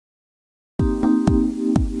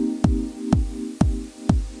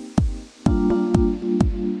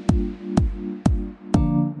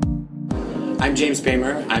I'm James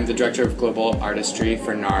Boehmer. I'm the Director of Global Artistry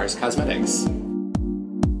for NARS Cosmetics.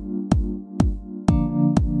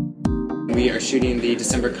 We are shooting the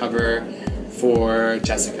December cover for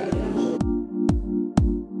Jessica.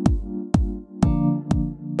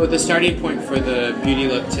 So the starting point for the beauty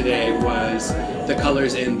look today was the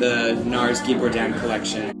colors in the NARS Boehmer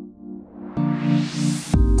collection.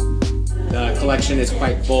 The collection is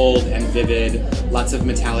quite bold and vivid, lots of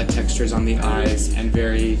metallic textures on the eyes, and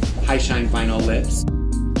very high shine vinyl lips.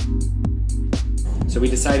 So we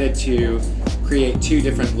decided to create two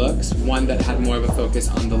different looks, one that had more of a focus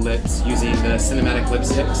on the lips using the cinematic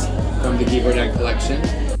lipsticks from the Boehmer collection.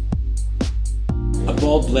 A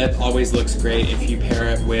bold lip always looks great if you pair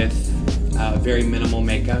it with very minimal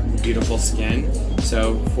makeup, beautiful skin.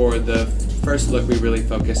 So for the first look we really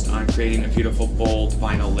focused on creating a beautiful bold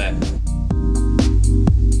vinyl lip.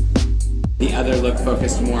 The other look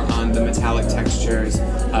focused more on the metallic textures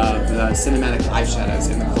of the cinematic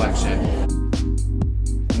eyeshadows in the collection.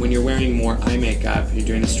 When you're wearing more eye makeup, you're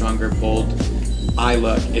doing a stronger, bold eye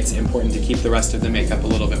look, it's important to keep the rest of the makeup a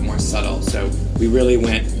little bit more subtle. So we really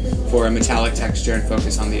went for a metallic texture and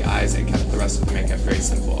focus on the eyes and kept the rest of the makeup very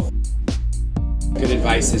simple. Good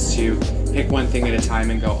advice is to pick one thing at a time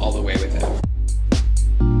and go all the way with it.